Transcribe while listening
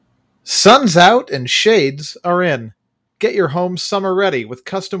Sun's out and shades are in. Get your home summer ready with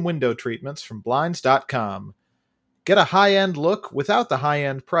custom window treatments from Blinds.com. Get a high-end look without the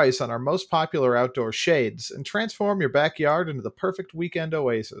high-end price on our most popular outdoor shades and transform your backyard into the perfect weekend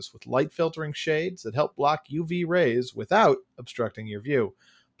oasis with light-filtering shades that help block UV rays without obstructing your view.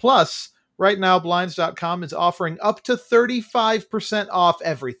 Plus, right now, Blinds.com is offering up to 35% off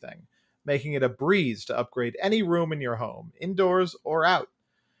everything, making it a breeze to upgrade any room in your home, indoors or out.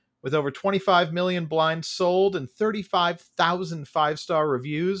 With over 25 million blinds sold and 35,000 five-star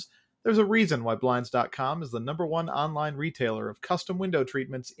reviews, there's a reason why Blinds.com is the #1 online retailer of custom window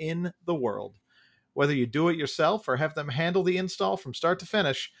treatments in the world. Whether you do it yourself or have them handle the install from start to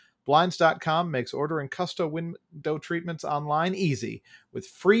finish, Blinds.com makes ordering custom window treatments online easy, with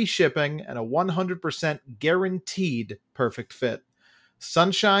free shipping and a 100% guaranteed perfect fit.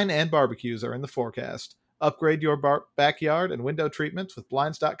 Sunshine and barbecues are in the forecast. Upgrade your backyard and window treatments with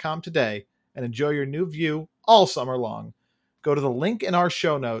Blinds.com today and enjoy your new view all summer long. Go to the link in our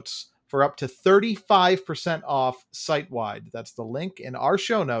show notes for up to 35% off site-wide. That's the link in our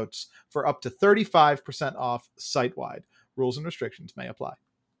show notes for up to 35% off site-wide. Rules and restrictions may apply.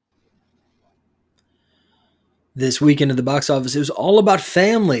 This weekend at the box office, it was all about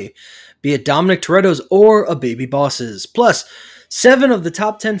family, be it Dominic Toretto's or A Baby Boss's. Plus, 7 of the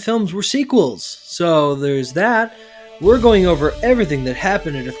top 10 films were sequels. So there's that. We're going over everything that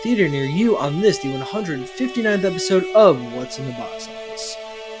happened at a theater near you on this, the 159th episode of What's in the Box Office.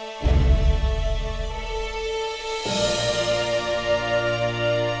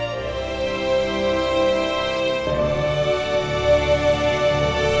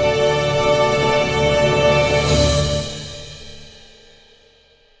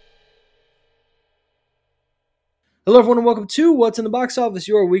 Hello everyone and welcome to What's in the Box Office,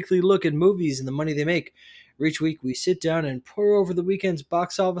 your weekly look at movies and the money they make. Each week we sit down and pour over the weekend's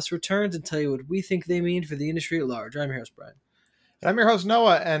box office returns and tell you what we think they mean for the industry at large. I'm your host, Brian. I'm your host,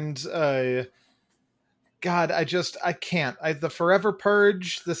 Noah, and God, I can't. The Forever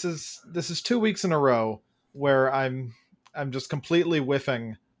Purge, this is 2 weeks in a row where I'm just completely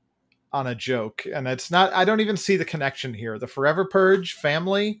whiffing on a joke, and it's not, I don't even see the connection here. The Forever Purge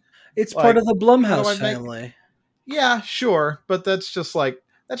family. It's part of the Blumhouse family. Yeah, sure, but that's just like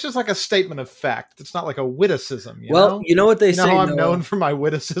a statement of fact. It's not like a witticism. You know what they say. How I'm known for my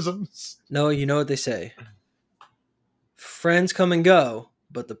witticisms. No, you know what they say. Friends come and go,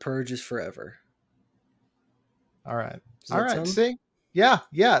 but the purge is forever. All right. See, yeah,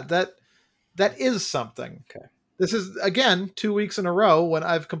 that is something. Okay. This is again 2 weeks in a row when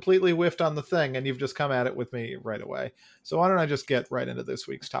I've completely whiffed on the thing, and you've just come at it with me right away. So why don't I just get right into this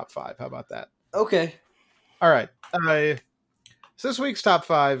week's top 5? How about that? Okay. All right. So this week's top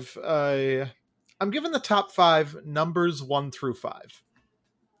 5, I'm giving the top 5 numbers 1 through 5.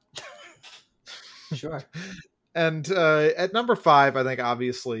 Sure. And at number 5, I think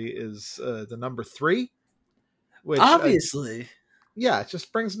obviously is the number 3. Which obviously. It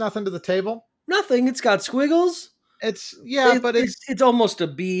just brings nothing to the table. Nothing. It's got squiggles. It's almost a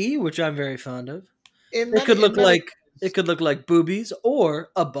B, which I'm very fond of. It could look like boobies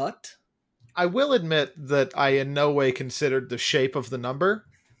or a butt. I will admit that I in no way considered the shape of the number,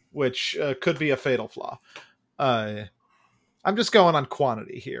 which could be a fatal flaw. I'm just going on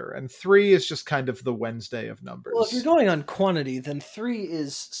quantity here, and 3 is just kind of the Wednesday of numbers. Well, if you're going on quantity, then 3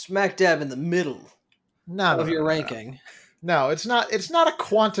 is smack dab in the middle of your ranking. No, it's not. It's not a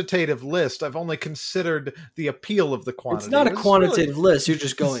quantitative list. I've only considered the appeal of the quantity. It's not a quantitative list. You're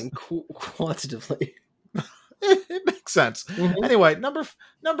just going quantitatively. It makes sense. Mm-hmm. Anyway,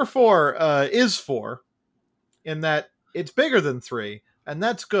 number 4 is 4, in that it's bigger than 3, and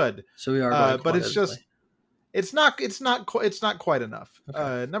that's good. So we are, but it's not quite enough.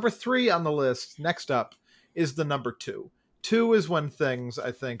 Okay. Number 3 on the list. Next up is the number 2. 2 is when things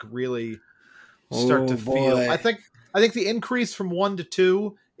I think really start to feel. I think the increase from 1 to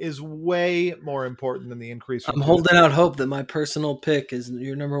 2 is way more important than the increase. I'm holding out hope that my personal pick is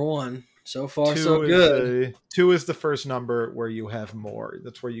your number 1. So far, so good. 2 is the first number where you have more.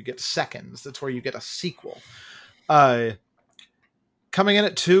 That's where you get seconds. That's where you get a sequel. Coming in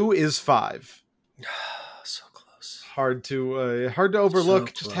at 2 is 5. So close. Hard to overlook.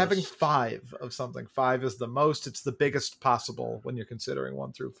 So just having 5 of something. 5 is the most. It's the biggest possible when you're considering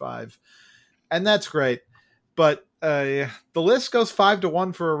 1 through 5, and that's great. But the list goes 5 to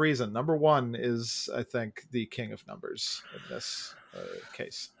 1 for a reason. Number 1 is, I think, the king of numbers in this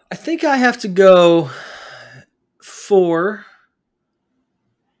case. I think I have to go 4,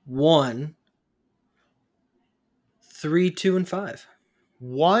 1, 3, 2, and 5.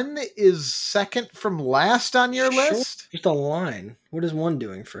 1 is second from last on your Sure. list. Just a line. What is 1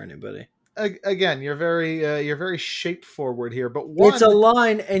 doing for anybody? Again, you're very shape forward here, but 1, It's a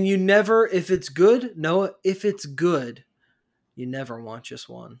line, and you never, if it's good, if it's good, you never want just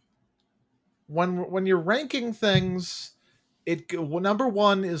 1. when you're ranking things, number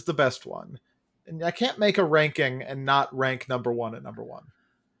 1 is the best one, and I can't make a ranking and not rank number 1 at number 1.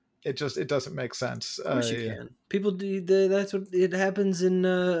 It doesn't make sense. Of course you can. People do. That's what it happens in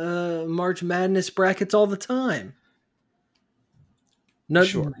March Madness brackets all the time. No,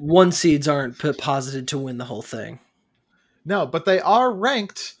 Sure. 1 seeds aren't posited to win the whole thing. No, but they are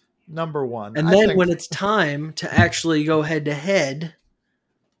ranked number 1. And then when it's time to actually go head to head,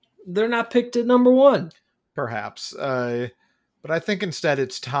 they're not picked at number 1. Perhaps. But I think instead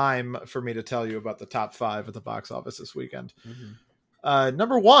it's time for me to tell you about the top 5 at the box office this weekend. Mm-hmm.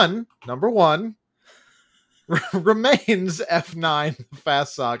 Number one remains F9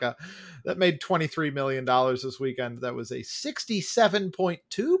 Fast Saga. That made $23 million this weekend. That was a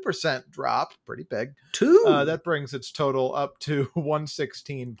 67.2% drop. Pretty big. That brings its total up to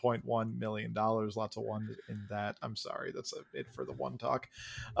 $116.1 million. Lots of 1 in that. I'm sorry. That's it for the 1 talk.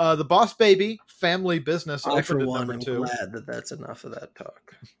 The Boss Baby Family Business opened at number 2. I'm glad that that's enough of that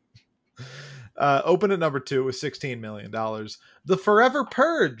talk. Opened at number 2 with $16 million. The Forever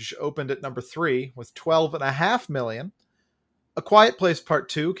Purge opened at number 3 with $12.5 million. A Quiet Place Part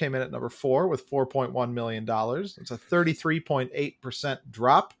 2 came in at number 4 with $4.1 million. It's a 33.8%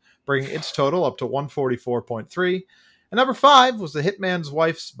 drop, bringing its total up to $144.3. And number 5 was The Hitman's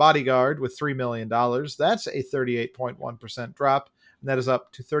Wife's Bodyguard with $3 million. That's a 38.1% drop, and that is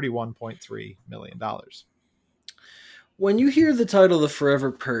up to $31.3 million. When you hear the title The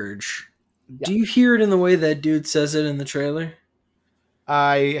Forever Purge, do you hear it in the way that dude says it in the trailer?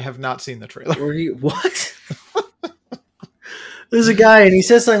 I have not seen the trailer. What? There's a guy and he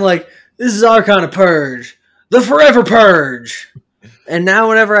says something like, "This is our kind of purge. The Forever Purge." And now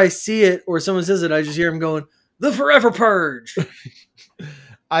whenever I see it or someone says it, I just hear him going, "The Forever Purge."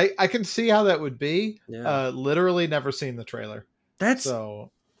 I can see how that would be. Yeah. Literally never seen the trailer. That's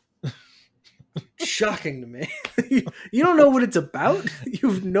so shocking to me. You don't know what it's about? You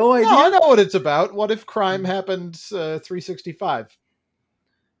have no idea? No, I know what it's about. What if crime happened 365?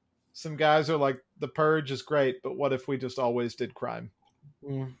 Some guys are like, the purge is great, but what if we just always did crime?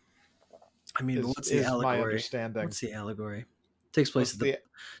 I mean, what's the allegory? My understanding. What's the allegory? Takes place at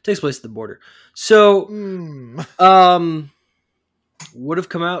the border. So, would have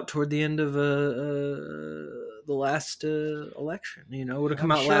come out toward the end of the last election. You know, would have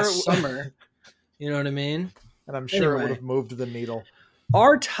come out last summer. You know what I mean? And I'm sure it would have moved the needle.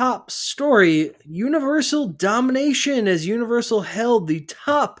 Our top story: Universal domination, as Universal held the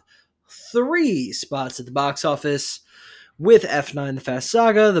top 3 spots at the box office with F9 The Fast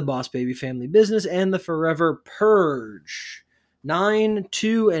Saga, The Boss Baby Family Business, and The Forever Purge. 9,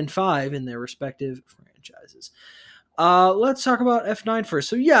 2, and 5 in their respective franchises. Let's talk about F9 first.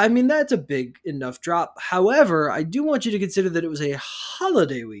 So yeah, I mean, that's a big enough drop. However, I do want you to consider that it was a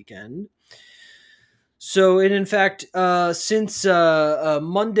holiday weekend. So, and in fact, since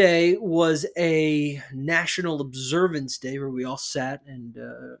Monday was a National Observance Day where we all sat and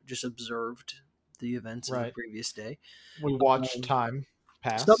just observed the events of the previous day. We watched time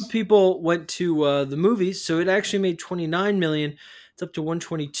pass. Some people went to the movies, so it actually made $29 million. It's up to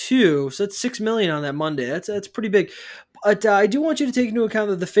 $122, so that's $6 million on that Monday. That's pretty big. But I do want you to take into account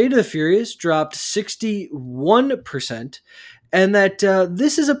that The Fate of the Furious dropped 61%. And that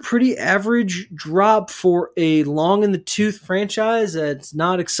this is a pretty average drop for a long-in-the-tooth franchise that's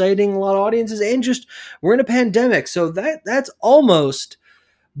not exciting a lot of audiences, and just we're in a pandemic, so that's almost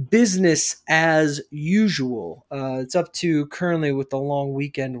business as usual. It's up to currently with the long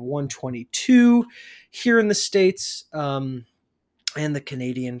weekend 122 here in the States and the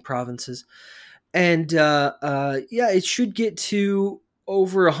Canadian provinces, and it should get to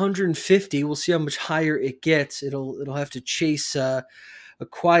over 150. We'll see how much higher it gets. It'll have to chase A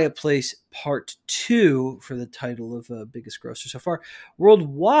Quiet Place Part 2 for the title of biggest grosser so far.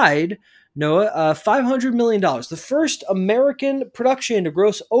 Worldwide, Noah, $500 million. The first American production to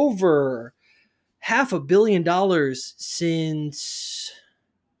gross over $500 million since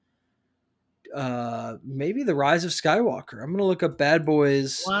maybe The Rise of Skywalker. I'm going to look up Bad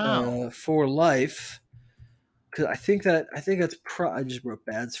Boys for Life. Because I think that's I just wrote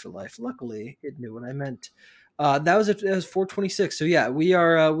Bads for Life. Luckily, it knew what I meant. That was 426. So yeah, we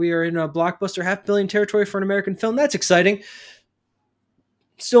are in a blockbuster $500 million territory for an American film. That's exciting.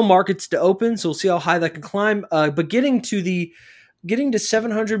 Still markets to open, so we'll see how high that can climb. But getting to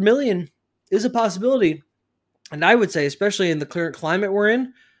 700 million is a possibility. And I would say, especially in the current climate we're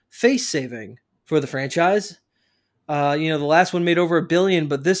in, face saving for the franchise. The last one made over $1 billion,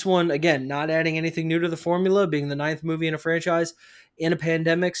 but this one, again, not adding anything new to the formula, being the 9th movie in a franchise in a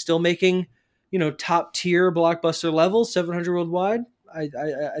pandemic, still making, top tier blockbuster levels, 700 worldwide.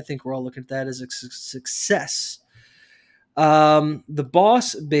 I think we're all looking at that as a success. The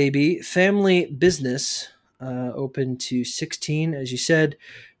Boss Baby Family Business opened to 16, as you said,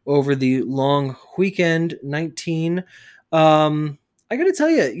 over the long weekend, 19. I got to tell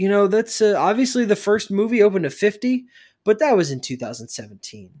you, that's obviously the first movie opened to 50, but that was in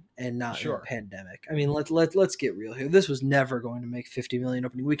 2017 and not in a pandemic. I mean, let's get real here. This was never going to make 50 million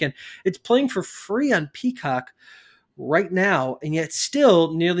opening weekend. It's playing for free on Peacock right now, and yet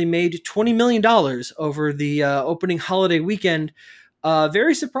still nearly made $20 million over the opening holiday weekend.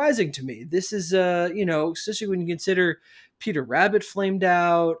 Very surprising to me. This is, especially when you consider Peter Rabbit flamed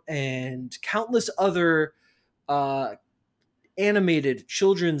out and countless other animated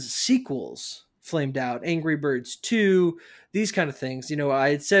children's sequels flamed out, Angry Birds 2, these kind of things. I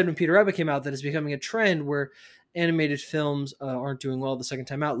had said when Peter Rabbit came out that it's becoming a trend where animated films aren't doing well the second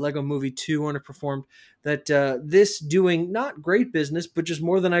time out. Lego Movie 2 underperformed. That this doing not great business, but just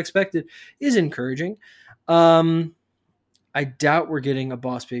more than I expected, is encouraging. I doubt we're getting a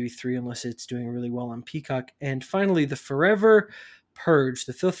Boss Baby 3 unless it's doing really well on Peacock. And finally, The Forever Purge,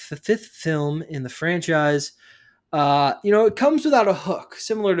 the fifth film in the franchise. It comes without a hook,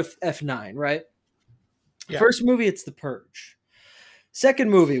 similar to F9, right? Yeah. First movie, it's The Purge. Second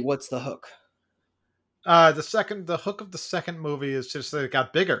movie, what's the hook? The hook of the second movie is just that it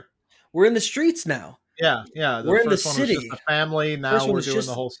got bigger. We're in the streets now. Yeah. We're in the city. Was just a family. Now we're doing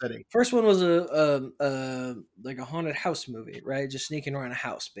the whole city. First one was like a haunted house movie, right? Just sneaking around a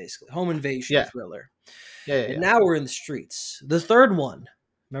house, basically. Home invasion thriller. Yeah. And now we're in the streets. The third one.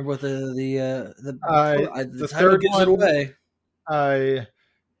 Remember what the third gives one, it away.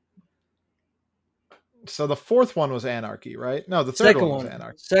 So the fourth one was Anarchy, right? No, the third one was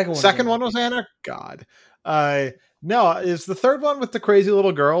Anarchy. Second one was Anarchy. God. No, is the third one with the crazy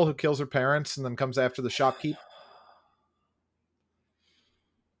little girl who kills her parents and then comes after the shopkeep?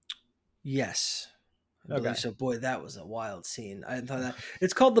 Yes. Okay. So, boy, that was a wild scene. I thought that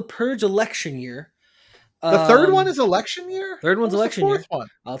it's called The Purge Election Year. The third one is election year? Third one's election year. One?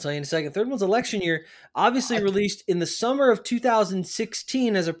 I'll tell you in a second. Third one's election year. Obviously released in the summer of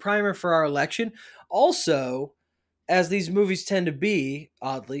 2016 as a primer for our election. Also, as these movies tend to be,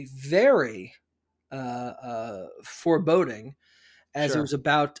 oddly, very foreboding, as it was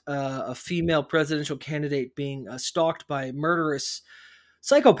about a female presidential candidate being stalked by murderous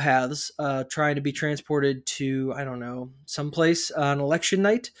psychopaths trying to be transported to, I don't know, someplace on election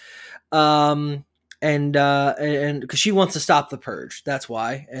night. And because she wants to stop the purge, that's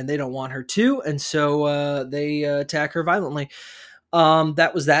why, and they don't want her to, and so they attack her violently.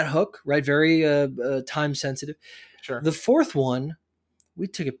 That was that hook, right? Very time sensitive. Sure. The fourth one, we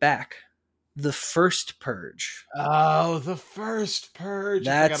took it back. The First Purge. Oh, the First Purge.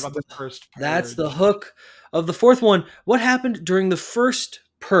 I forgot about the First Purge. That's the hook of the fourth one. What happened during the First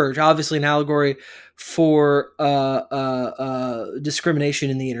Purge? Obviously, an allegory for discrimination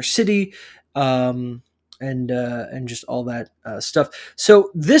in the inner city. And just all that stuff.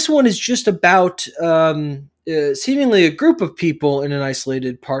 So this one is just about seemingly a group of people in an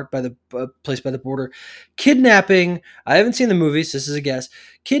isolated part by the place by the border, kidnapping. I haven't seen the movies. This is a guess.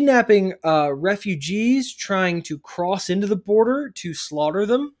 Kidnapping refugees, trying to cross into the border to slaughter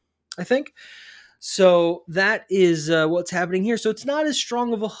them, I think. So that is what's happening here. So it's not as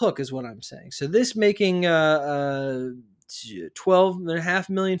strong of a hook as what I'm saying. So this making 12.5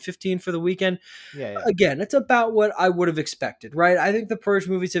 million, 15 for the weekend. Yeah. Again, it's about what I would have expected, right? I think the Purge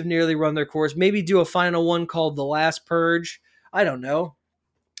movies have nearly run their course. Maybe do a final one called The Last Purge. I don't know.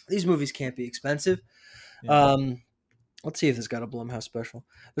 These movies can't be expensive. Yeah. Let's see if this got a Blumhouse special.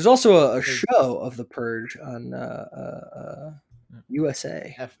 There's also a show of the Purge on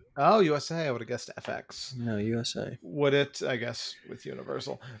USA. USA. I would have guessed FX. No, USA. Would it, I guess, with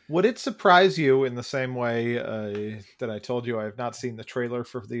Universal, would it surprise you in the same way that I told you I have not seen the trailer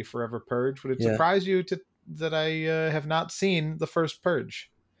for the Forever Purge? Would it surprise you that I have not seen the first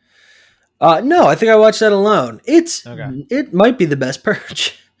Purge? No, I think I watched that alone. It might be the best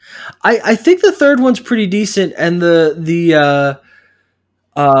Purge. I think the third one's pretty decent, and the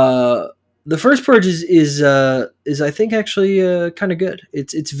first Purge is I think actually kind of good.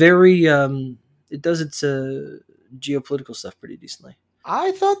 It's very it does its geopolitical stuff pretty decently.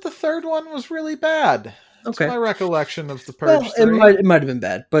 I thought the third one was really bad. That's my recollection of the Purge. Well, 3. It might have been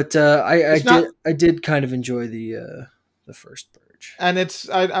bad, but I did kind of enjoy the first Purge. Purge. And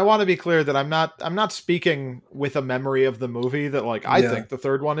I want to be clear that I'm not speaking with a memory of the movie that like I think the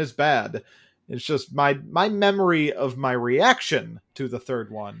third one is bad. It's just my memory of my reaction to the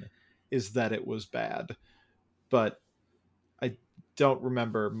third one is that it was bad. But I don't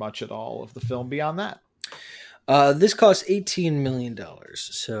remember much at all of the film beyond that. This costs $18 million,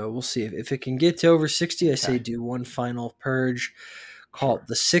 so we'll see if it can get to over 60. I say do one final Purge, call it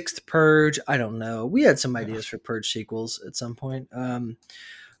the sixth Purge. I don't know. We had some ideas for Purge sequels at some point,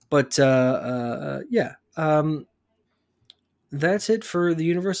 but that's it for the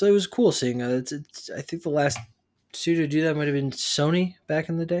Universal. It was cool seeing. I think the last studio to do that might have been Sony back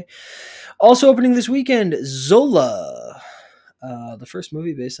in the day. Also opening this weekend, Zola. The first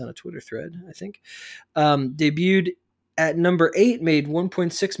movie based on a Twitter thread, I think, debuted at number 8, made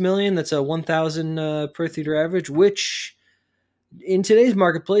 1.6 million. That's a 1,000 per theater average, which in today's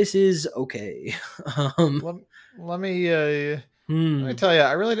marketplace is okay. Let me tell you,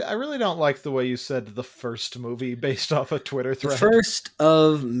 I really don't like the way you said the first movie based off a Twitter thread. The first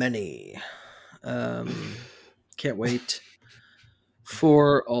of many. Can't wait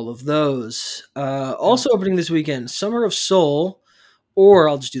for all of those. Also opening this weekend, Summer of Soul, or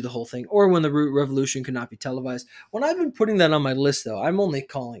I'll just do the whole thing, or When the Root Revolution Could Not Be Televised. When I've been putting that on my list, though, I'm only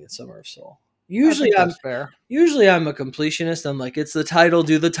calling it Summer of Soul. Usually I'm a completionist. I'm like, it's the title,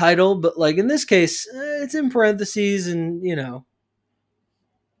 do the title. But like in this case, it's in parentheses, and you know.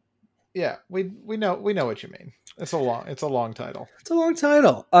 Yeah, we know what you mean. It's a long title. It's a long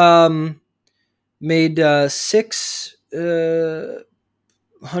title. Made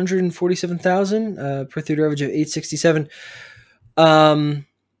 147,000 per theater average of 867. Over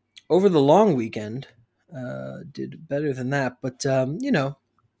the long weekend, did better than that, but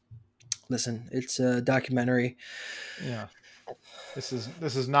listen, it's a documentary. Yeah, this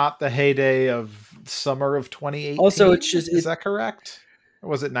is not the heyday of summer of 2018. Also, is that correct? Or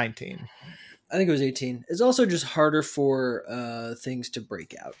was it 19? I think it was 18. It's also just harder for things to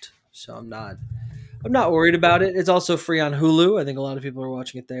break out, so I'm not worried about it. It's also free on Hulu. I think a lot of people are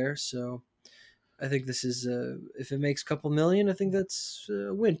watching it there, so I think this is if it makes a couple million, I think that's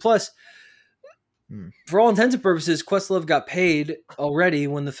a win. Plus, for all intents and purposes, Questlove got paid already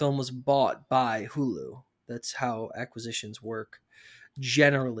when the film was bought by Hulu. That's how acquisitions work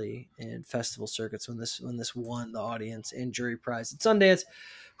generally in festival circuits. When this won the audience and jury prize at Sundance,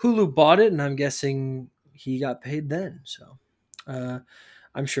 Hulu bought it, and I'm guessing he got paid then. So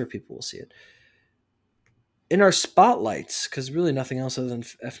I'm sure people will see it. In our spotlights, because really nothing else other than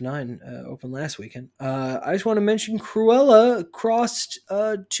F9 opened last weekend, I just want to mention Cruella crossed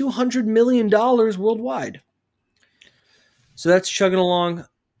 $200 million worldwide. So that's chugging along.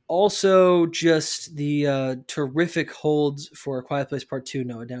 Also, just the terrific holds for A Quiet Place Part 2,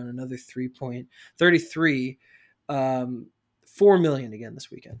 Noah, down another 3.33, 4 million again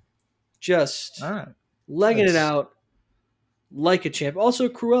this weekend. Just legging it out like a champ. Also,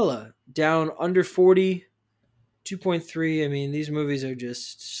 Cruella down under 40, 2.3. I mean, these movies are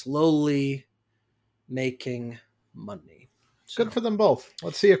just slowly making money. So, good for them both.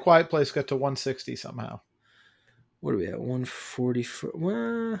 Let's see A Quiet Place get to 160 somehow. What are we at? 144?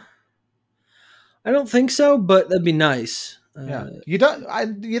 Well, I don't think so, but that'd be nice. Yeah, you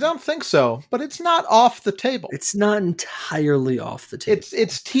don't think so, but it's not off the table. It's not entirely off the table.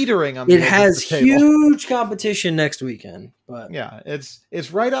 It's teetering on. It has huge competition next weekend, but yeah,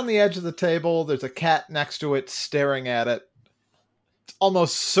 it's right on the edge of the table. There's a cat next to it staring at it. It's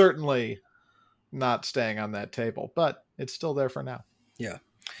almost certainly not staying on that table, but it's still there for now. Yeah,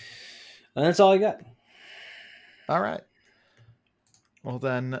 and that's all I got. All right. Well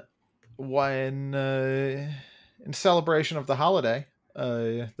then, when in celebration of the holiday,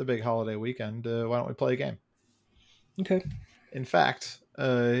 the big holiday weekend, why don't we play a game? Okay. In fact,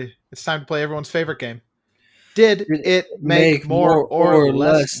 it's time to play everyone's favorite game. Did it make more or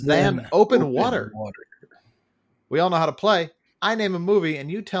less than open water? We all know how to play. I name a movie,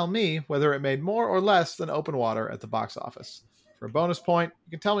 and you tell me whether it made more or less than open water at the box office. For a bonus point,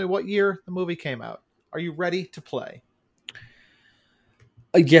 you can tell me what year the movie came out. Are you ready to play?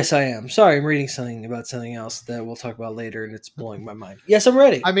 Yes, I am. Sorry, I'm reading something about something else that we'll talk about later, and it's blowing my mind. Yes, I'm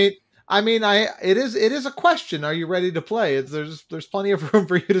ready. It is a question. Are you ready to play? There's plenty of room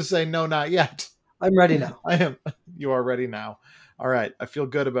for you to say no, not yet. I'm ready now. I am. You are ready now. All right. I feel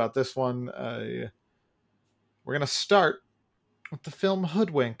good about this one. We're gonna start with the film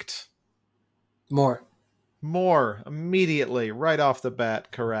Hoodwinked. More immediately, right off the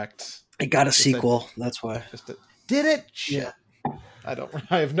bat. Correct. It got a sequel. That's why. Did it? Yeah. I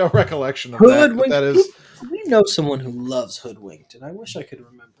have no recollection of that. But that is. We know someone who loves Hoodwinked, and I wish I could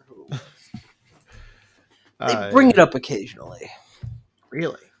remember who it was. They bring it up occasionally.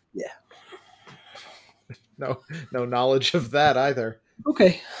 Really? Yeah. No knowledge of that either.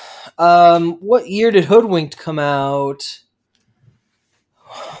 Okay. What year did Hoodwinked come out?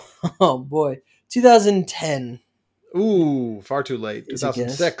 Oh boy, 2010. Ooh, far too late. Is a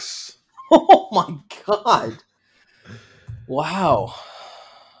guess. 2006. Oh my god! Wow.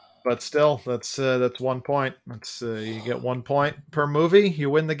 But still, that's 1 point. That's you get 1 point per movie. You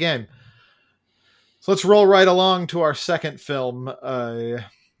win the game. So let's roll right along to our second film.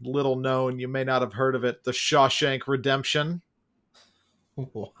 Little known, you may not have heard of it, The Shawshank Redemption.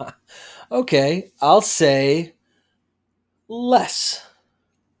 Okay, I'll say less.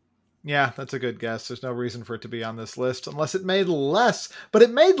 Yeah, that's a good guess. There's no reason for it to be on this list unless it made less. But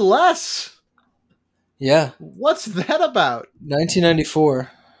it made less. Yeah, What's that about? 1994.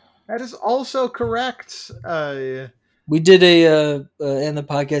 That is also correct. We did a and the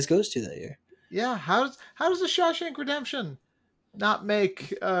podcast goes to that year. Yeah, how does The Shawshank Redemption not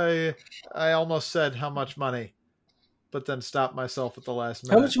make? I almost said how much money, but then stopped myself at the last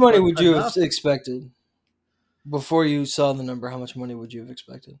minute. How much money But would you enough have expected before you saw the number? How much money would you have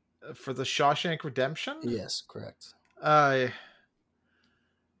expected? for The Shawshank Redemption? Yes, correct. I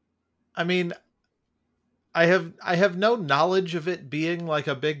mean, I have no knowledge of it being like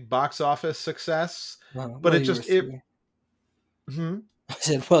a big box office success, but Well, it just it. Hmm? I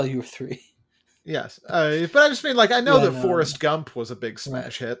said, well, you were 3. Yes, but I just mean like I know that no. Forrest Gump was a big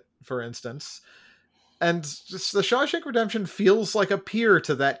smash hit, for instance, and just The Shawshank Redemption feels like a peer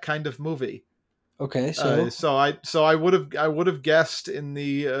to that kind of movie. Okay, so I would have guessed in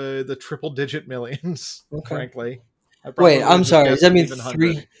the triple digit millions. Okay. Frankly, wait, I'm sorry. Does that mean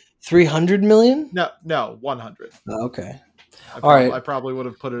 300 million? No, 100. Okay. All right. I probably would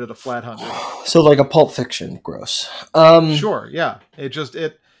have put it at a flat 100. So like a Pulp Fiction, gross. Sure, yeah.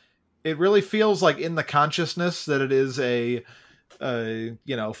 It really feels like in the consciousness that it is a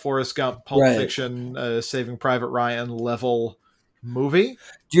Forrest Gump, Pulp Fiction, Saving Private Ryan level movie.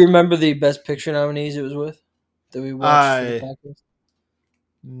 Do you remember the Best Picture nominees it was with that we watched? For the podcast?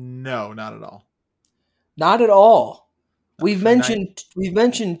 No, not at all. Not at all. We've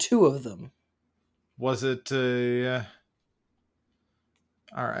mentioned 2 of them. Was it? All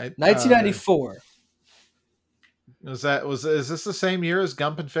right. 1994. Is this the same year as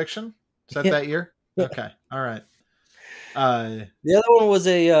Gump and Fiction? Is that year? Okay. All right. The other one was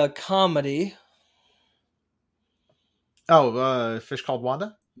a comedy. Oh, Fish Called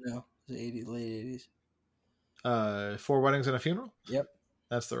Wanda? No, it was late 80s. 4 Weddings and a Funeral? Yep.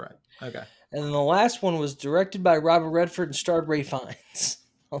 That's the right. Okay. And then the last one was directed by Robert Redford and starred Ray Fiennes.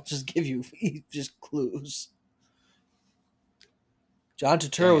 I'll just give you just clues. John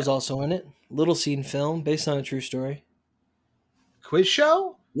Turturro was also in it. Little scene film based on a true story. Quiz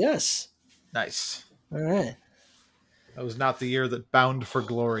show? Yes. Nice. All right. That was not the year that Bound for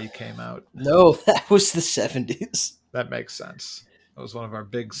Glory came out. No, that was the 70s. That makes sense. That was one of our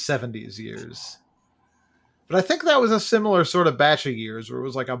big 70s years. But I think that was a similar sort of batch of years where it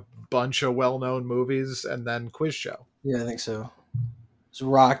was like a bunch of well-known movies and then quiz show. Yeah, I think so. It was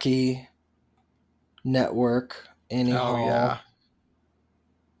Rocky, Network, Annie Hall. Yeah.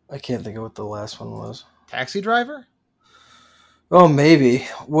 I can't think of what the last one was. Taxi Driver? Oh, maybe.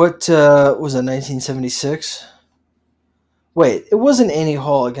 What was it, 1976? Wait, it wasn't Annie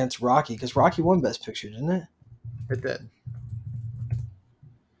Hall against Rocky, because Rocky won Best Picture, didn't it? It did.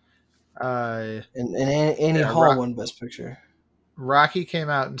 And Annie Hall won Best Picture. Rocky came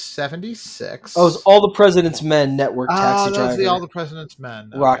out in 76. Oh, it was All the President's Men, Network, Taxi Driver. That was All the President's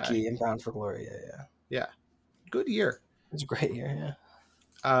Men. Okay. Rocky and Bound for Glory, yeah. Good year. It was a great year, yeah.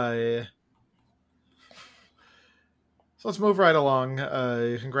 So let's move right along.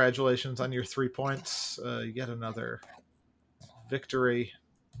 Congratulations on your 3 points. Yet another victory.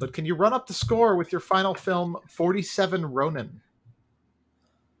 But can you run up the score with your final film, 47 Ronin?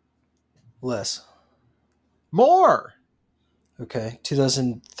 Less. More! Okay,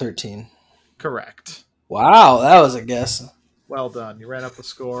 2013. Correct. Wow, that was a guess. Well done. You ran up the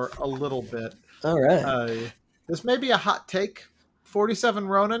score a little bit. All right. This may be a hot take. 47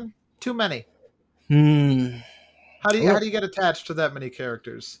 Ronin? Too many. How do you get attached to that many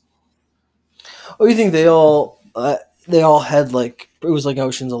characters? Oh, you think they all had like it was like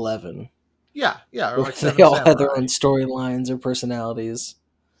Ocean's 11? Yeah, or like they all had their own storylines or personalities.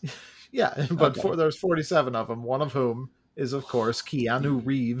 Yeah, but there's 47 of them. One of whom is, of course, Keanu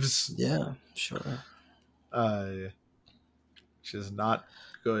Reeves. Yeah, sure. Which is not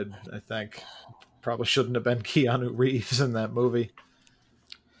good. I think probably shouldn't have been Keanu Reeves in that movie.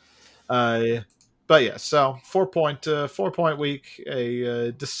 But yeah, so 4 point week,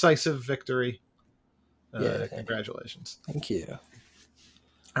 a decisive victory. Congratulations. Thank you.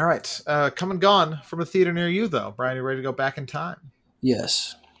 All right. Come and gone from a theater near you, though. Brian, you ready to go back in time?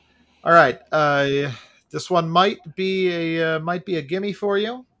 Yes. All right. This one might be a gimme for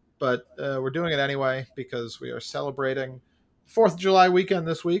you, but we're doing it anyway because we are celebrating 4th of July weekend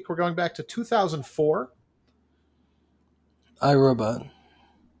this week. We're going back to 2004. iRobot.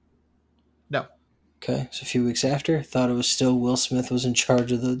 No. Okay, so a few weeks after, thought it was still Will Smith was in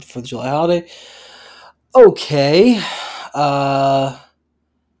charge of the 4th of July holiday. Okay.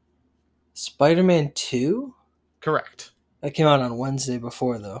 Spider-Man 2? Correct. That came out on Wednesday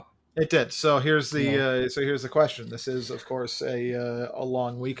before, though. It did. So here's the question. This is, of course, a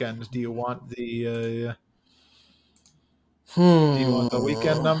long weekend. Do you want the do you want the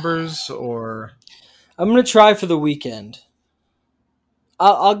weekend numbers or? I'm gonna try for the weekend.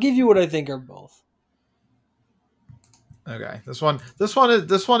 I'll give you what I think are both. Okay, this one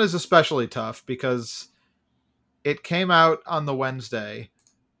is especially tough because it came out on the Wednesday,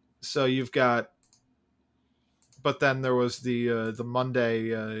 so you've got. But then there was the Monday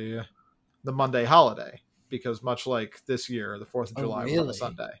holiday because much like this year, the 4th of July was on a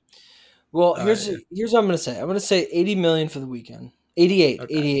Sunday. Well, here's what I'm gonna say. I'm gonna say 80 million for the weekend. 88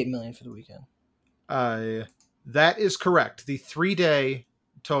 million for the weekend. That is correct. The 3-day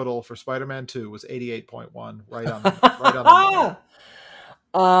total for Spider-Man 2 was 88.1, right on the money.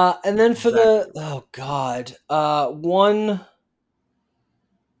 And then for the one.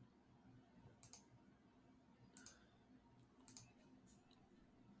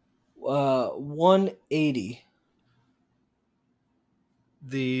 180.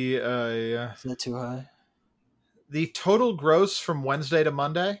 Is that too high? The total gross from Wednesday to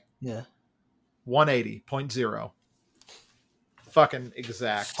Monday? Yeah. 180.0. Fucking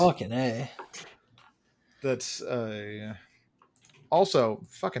exact. Fucking A. That's also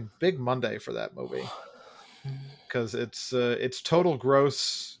fucking big Monday for that movie. Because its total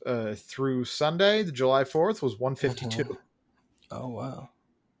gross through Sunday, the July 4th, was 152. Oh wow.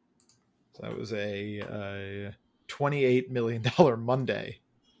 So that was a $28 million Monday.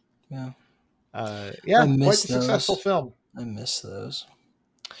 Yeah. Quite a successful film. I miss those.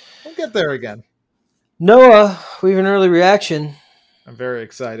 We'll get there again. Noah, we have an early reaction. I'm very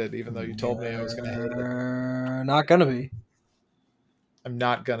excited, even though you told me I was going to hate it. Not going to be. I'm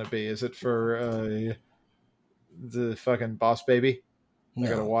not going to be. Is it for the fucking Boss Baby? No. I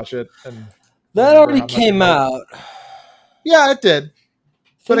got to watch it. And that already came out. Yeah, it did.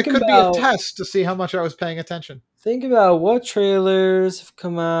 But it could be a test to see how much I was paying attention. Think about what trailers have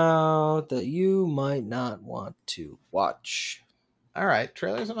come out that you might not want to watch. All right,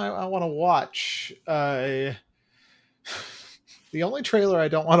 trailers I want to watch. The only trailer I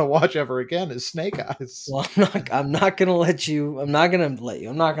don't want to watch ever again is Snake Eyes. Well, I'm not gonna let you. I'm not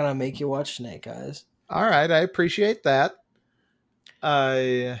gonna make you watch Snake Eyes. All right, I appreciate that.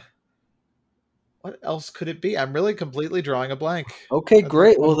 What else could it be? I'm really completely drawing a blank. Okay,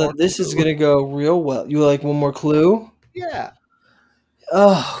 great. Well, then this is going to go real well. You like one more clue? Yeah.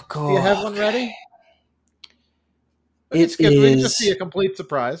 Oh, God. Do you have one ready? We can just see a complete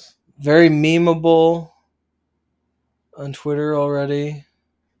surprise. Very memeable on Twitter already.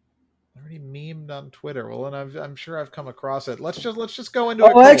 Already memed on Twitter. Well, and I'm sure I've come across it. Let's just go into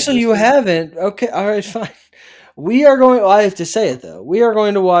it. Oh, actually, you haven't. Okay, all right, fine. We are going. I have to say it though. We are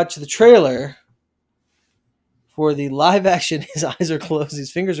going to watch the trailer for the live action. His eyes are closed.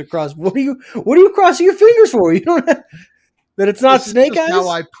 His fingers are crossed. What are you crossing your fingers for? You don't have, that it's not Snake Eyes. How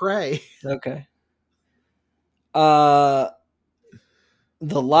I pray. Okay. The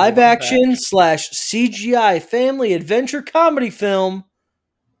live action / CGI family adventure comedy film.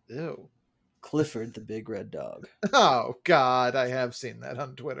 Ew. Clifford the Big Red Dog. Oh God, I have seen that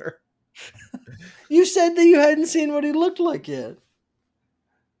on Twitter. You said that you hadn't seen what he looked like yet.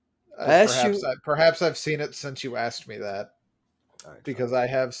 Perhaps I've seen it since you asked me that. Right, because I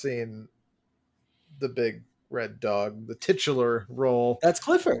have seen the Big Red Dog, the titular role. That's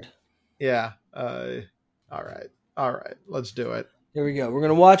Clifford. Yeah. All right. Let's do it. Here we go. We're going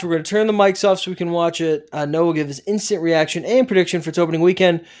to watch. We're going to turn the mics off so we can watch it. Noah will give his instant reaction and prediction for its opening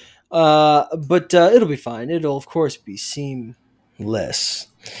weekend. But it'll be fine. It'll, of course, be seamless.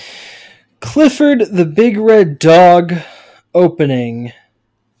 Clifford the Big Red Dog opening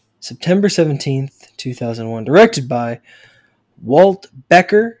September 17th, 2001. Directed by Walt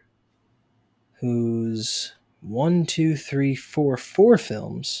Becker, whose 4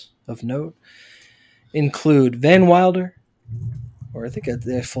 films of note include Van Wilder, or I think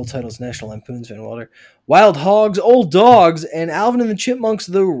their full title is National Lampoon's Van Wilder, Wild Hogs, Old Dogs, and Alvin and the Chipmunks,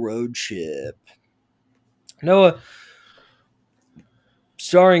 The Road Ship. Noah,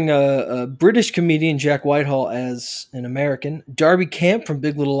 starring a British comedian Jack Whitehall as an American, Darby Camp from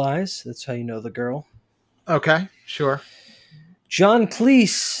Big Little Lies. That's how you know the girl. Okay, sure. John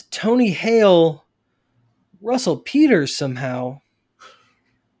Cleese, Tony Hale, Russell Peters somehow,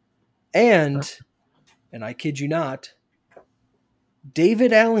 and I kid you not,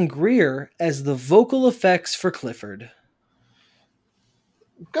 David Alan Grier as the vocal effects for Clifford.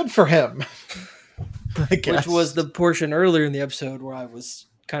 Good for him. I guess. Which was the portion earlier in the episode where I was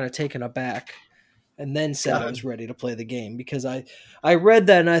kind of taken aback and then said I was ready to play the game, because I read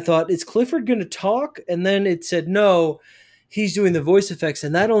that and I thought, is Clifford going to talk? And then it said, no, he's doing the voice effects,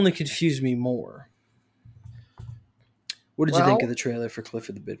 and that only confused me more. What did you think of the trailer for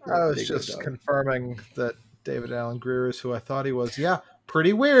Clifford the Big Red Dog? I was just confirming that David Alan Grier is who I thought he was. Yeah,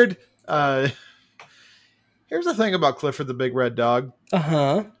 pretty weird. Here's the thing about Clifford the Big Red Dog.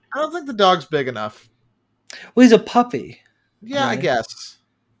 Uh-huh. I don't think the dog's big enough. Well, he's a puppy. Yeah, right? I guess.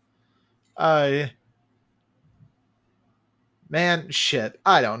 Man, shit.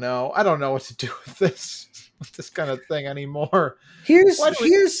 I don't know. I don't know what to do with this kind of thing anymore. Here's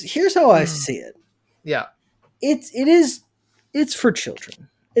how I see it. Yeah. It's for children.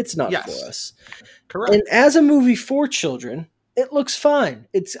 It's not for us. Correct. And as a movie for children, it looks fine.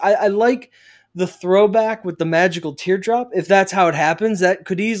 I like the throwback with the magical teardrop. If that's how it happens, that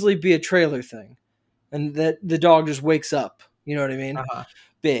could easily be a trailer thing. And that the dog just wakes up. You know what I mean? Uh-huh.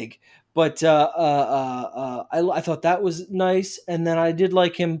 Big. But I thought that was nice. And then I did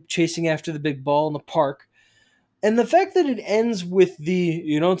like him chasing after the big ball in the park. And the fact that it ends with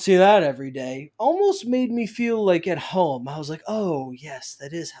you don't see that every day, almost made me feel like at home. I was like, oh, yes,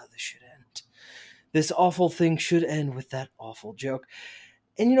 that is how this should end. This awful thing should end with that awful joke.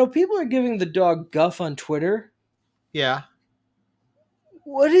 And, people are giving the dog guff on Twitter. Yeah.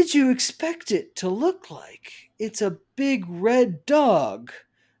 What did you expect it to look like? It's a big red dog.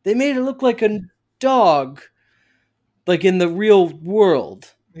 They made it look like a dog, like in the real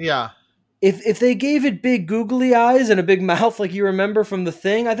world. Yeah. If they gave it big googly eyes and a big mouth like you remember from The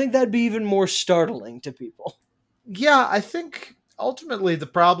Thing, I think that'd be even more startling to people. Yeah, I think ultimately the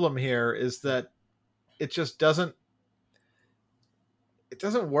problem here is that it just doesn't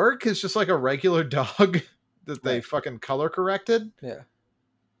work. It's just like a regular dog that they fucking color corrected. Yeah.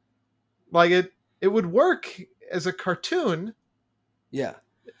 Like it would work as a cartoon. Yeah.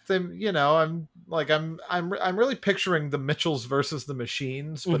 I'm really picturing the Mitchells versus the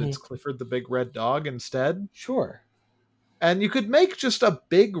Machines, but it's Clifford the Big Red Dog instead. Sure. And you could make just a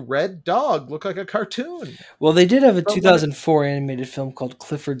big red dog look like a cartoon. Well, they did have a 2004 animated film called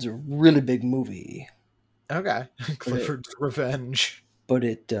Clifford's Really Big Movie. Okay. Clifford's Revenge. But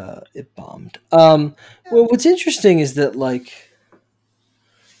it bombed. Well, what's interesting is that,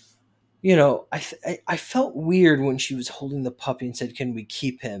 I felt weird when she was holding the puppy and said, "Can we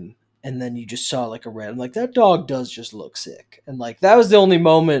keep him?" And then you just saw a red. I'm like, that dog does just look sick. And that was the only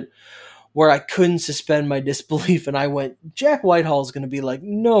moment where I couldn't suspend my disbelief. And I went, Jack Whitehall is going to be like,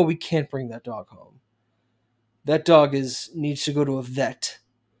 no, we can't bring that dog home. That dog needs to go to a vet,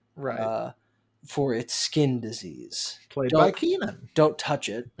 right? For its skin disease. Played by Keenan. Don't touch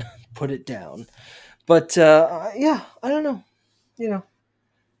it. Put it down. But I don't know.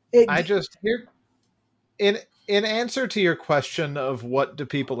 I just here in answer to your question of what do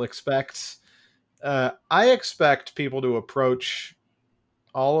people expect, I expect people to approach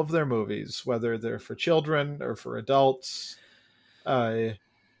all of their movies, whether they're for children or for adults, and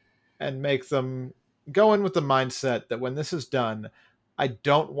make them go in with the mindset that when this is done, I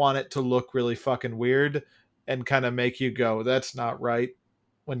don't want it to look really fucking weird and kind of make you go, that's not right,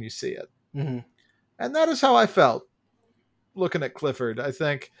 when you see it. Mm-hmm. And that is how I felt looking at Clifford. I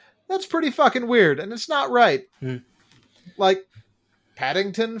think that's pretty fucking weird, and it's not right. Mm. Like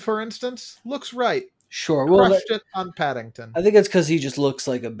Paddington, for instance, looks right. Sure. Crushed it on Paddington. I think it's because he just looks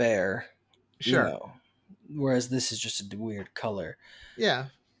like a bear. Sure. Whereas this is just a weird color. Yeah.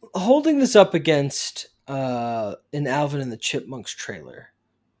 Holding this up against an Alvin and the Chipmunks trailer,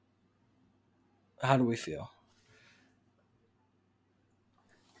 how do we feel?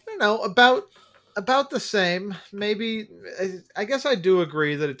 I don't know, about the same. Maybe, I guess I do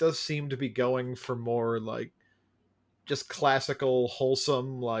agree that it does seem to be going for more just classical,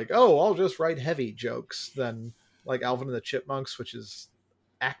 wholesome, I'll just write heavy jokes than Alvin and the Chipmunks, which is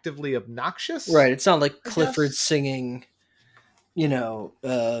actively obnoxious. Right. It's not like Clifford singing,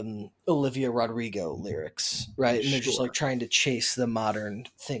 Olivia Rodrigo lyrics, right? And they're just trying to chase the modern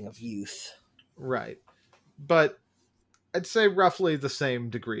thing of youth. Right. But I'd say roughly the same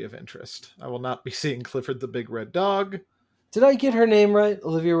degree of interest. I will not be seeing Clifford the Big Red Dog. Did I get her name right?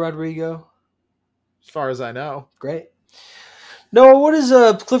 Olivia Rodrigo? As far as I know. Great. Noah, what is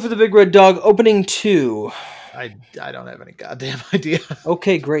Clifford the Big Red Dog opening 2? I don't have any goddamn idea.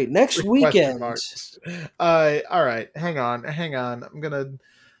 Okay, great. Next Question weekend. marks. All right, hang on. I'm gonna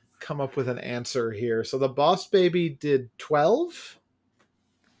come up with an answer here. So the Boss Baby did 12.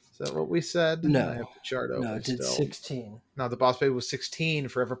 Is that what we said? No. I have the chart open. No, it did still. 16. No, the Boss Baby was 16.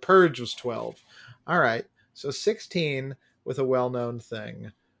 Forever Purge was 12. All right, so 16 with a well-known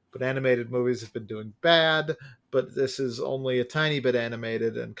thing. But animated movies have been doing bad. But this is only a tiny bit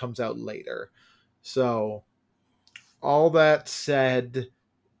animated and comes out later. So, all that said,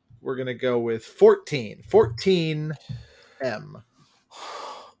 we're going to go with 14. 14 M.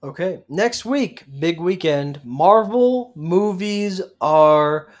 Okay, next week, big weekend. Marvel movies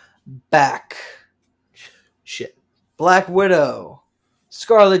are back. Shit. Black Widow,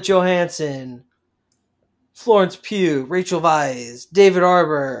 Scarlett Johansson, Florence Pugh, Rachel Weisz, David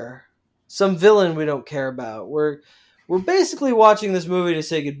Arbor, some villain we don't care about. We're basically watching this movie to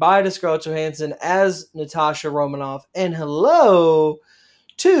say goodbye to Scarlett Johansson as Natasha Romanoff and hello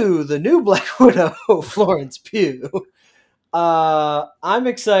to the new Black Widow, Florence Pugh. I'm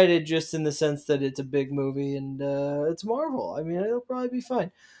excited just in the sense that it's a big movie and it's Marvel. I mean, it'll probably be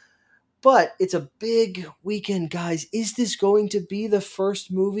fine. But it's a big weekend, guys. Is this going to be the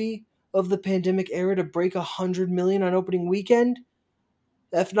first movie of the pandemic era to break 100 million on opening weekend?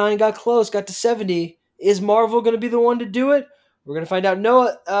 F9 got close, got to 70. Is Marvel going to be the one to do it? We're going to find out.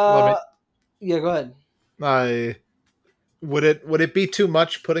 Noah, yeah, go ahead. Would it be too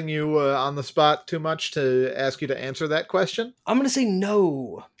much putting you on the spot too much to ask you to answer that question? I'm going to say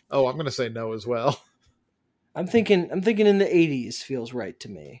no. Oh, I'm going to say no as well. I'm thinking in the 80s feels right to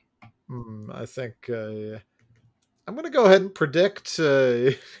me. I think I'm going to go ahead and predict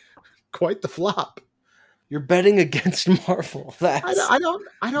quite the flop. You're betting against Marvel. I don't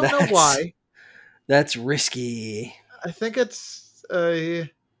know why. That's risky. I think it's. I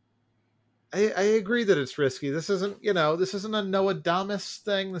agree that it's risky. This isn't a Noah Damas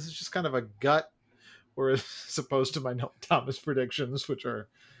thing. This is just kind of a gut, whereas opposed to my Noah Damas predictions, which are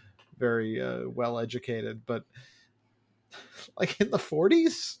very well educated. But like in the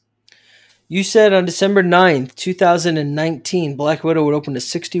 40s. You said on December 9th, 2019, Black Widow would open to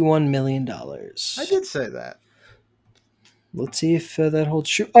 $61 million. I did say that. Let's see if that holds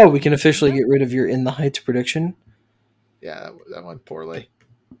true. Oh, we can officially get rid of your In the Heights prediction. Yeah, that went poorly.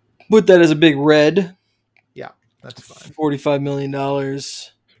 Put that as a big red. Yeah, that's fine. $45 million.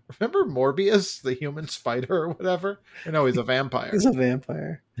 Remember Morbius, the human spider or whatever? Or no, he's a vampire. He's a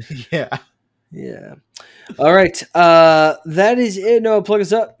vampire. Yeah. Yeah. All right. That is it. Noah, plug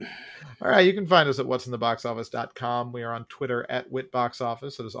us up. All right, you can find us at what'sintheboxoffice.com. We are on Twitter at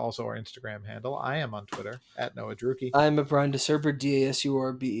WitBoxOffice. That is also our Instagram handle. I am on Twitter at Noah Druki. I'm at Brian DeSurber,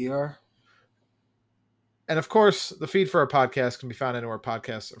 DASURBER. And of course, the feed for our podcast can be found anywhere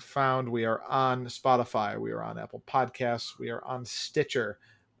podcasts are found. We are on Spotify. We are on Apple Podcasts. We are on Stitcher.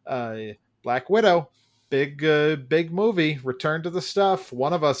 Black Widow, big movie. Return to the stuff.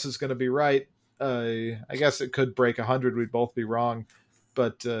 One of us is going to be right. I guess it could break 100. We'd both be wrong.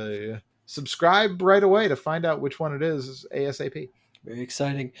 But subscribe right away to find out which one it is ASAP. Very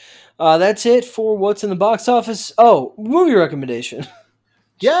exciting. That's it for What's in the Box Office. Oh, movie recommendation.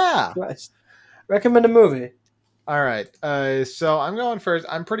 Yeah. Christ. Recommend a movie. All right. So I'm going first.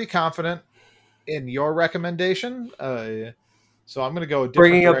 I'm pretty confident in your recommendation. So I'm going to go a different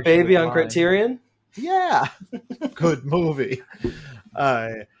Bringing Up direction Baby with on mine. Criterion. Yeah. Good movie.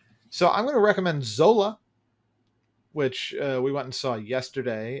 So I'm going to recommend Zola, which we went and saw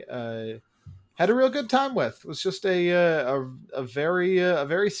yesterday. Had a real good time with. It was just a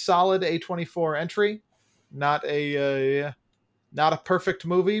very solid A24 entry. Not a perfect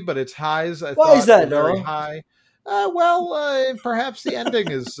movie, but its highs I Why is that, were very Noah? high. Perhaps the ending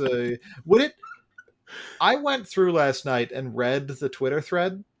is. Would it? I went through last night and read the Twitter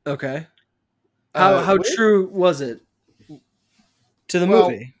thread. Okay. How true was it to the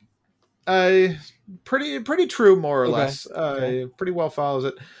movie? Pretty true, more or less. Okay. Pretty well follows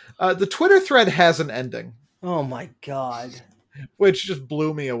it. The Twitter thread has an ending, Oh my god. which just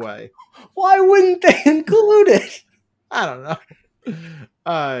blew me away. Why wouldn't they include it? I don't know.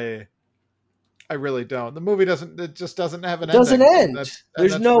 I really don't. The movie doesn't. It just doesn't have an ending. Doesn't end. There's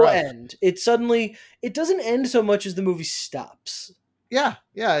that's no rough. end. It doesn't end so much as the movie stops. Yeah.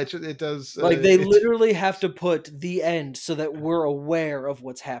 It does. Like they literally have to put the end so that we're aware of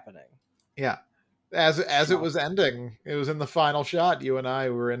what's happening. Yeah. As it was ending, it was in the final shot. You and I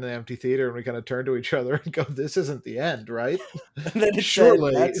were in the empty theater, and we kind of turned to each other and go, "This isn't the end, right?" And then it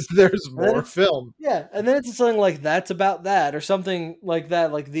Surely there's more it's- film. Yeah, and then it's something like that's about that or something like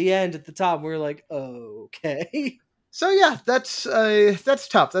that, like the end at the top. We're like, okay. So yeah, that's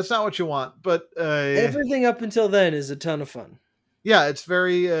tough. That's not what you want, but Everything up until then is a ton of fun. yeah, it's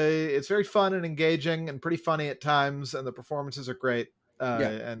very fun and engaging and pretty funny at times, and the performances are great.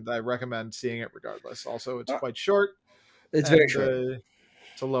 And I recommend seeing it regardless. Also, it's quite short. It's and very short.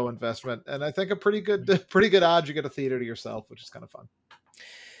 It's a low investment, and I think a pretty good odds you get a theater to yourself, which is kind of fun.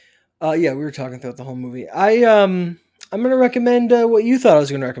 Yeah, we were talking throughout the whole movie. I'm going to recommend what you thought I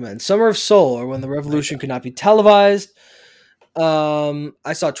was going to recommend: Summer of Soul, or When the Revolution Could Not Be Televised.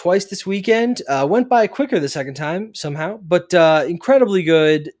 I saw it twice this weekend. Went by quicker the second time somehow, but incredibly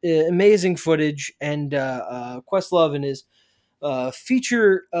good, amazing footage, and Questlove in his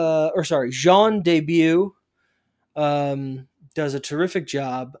Jean debut does a terrific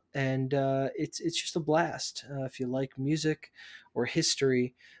job, and it's just a blast. If you like music or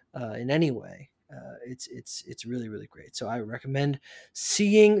history in any way, it's really, really great. So I recommend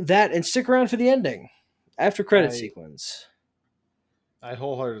seeing that, and stick around for the ending after credit sequence. I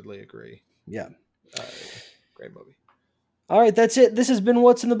wholeheartedly agree. Yeah. Great movie. All right, that's it. This has been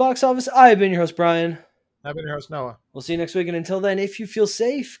What's in the Box Office. I've been your host, Brian. I've been your host, Noah. We'll see you next week, and until then, if you feel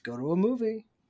safe, go to a movie.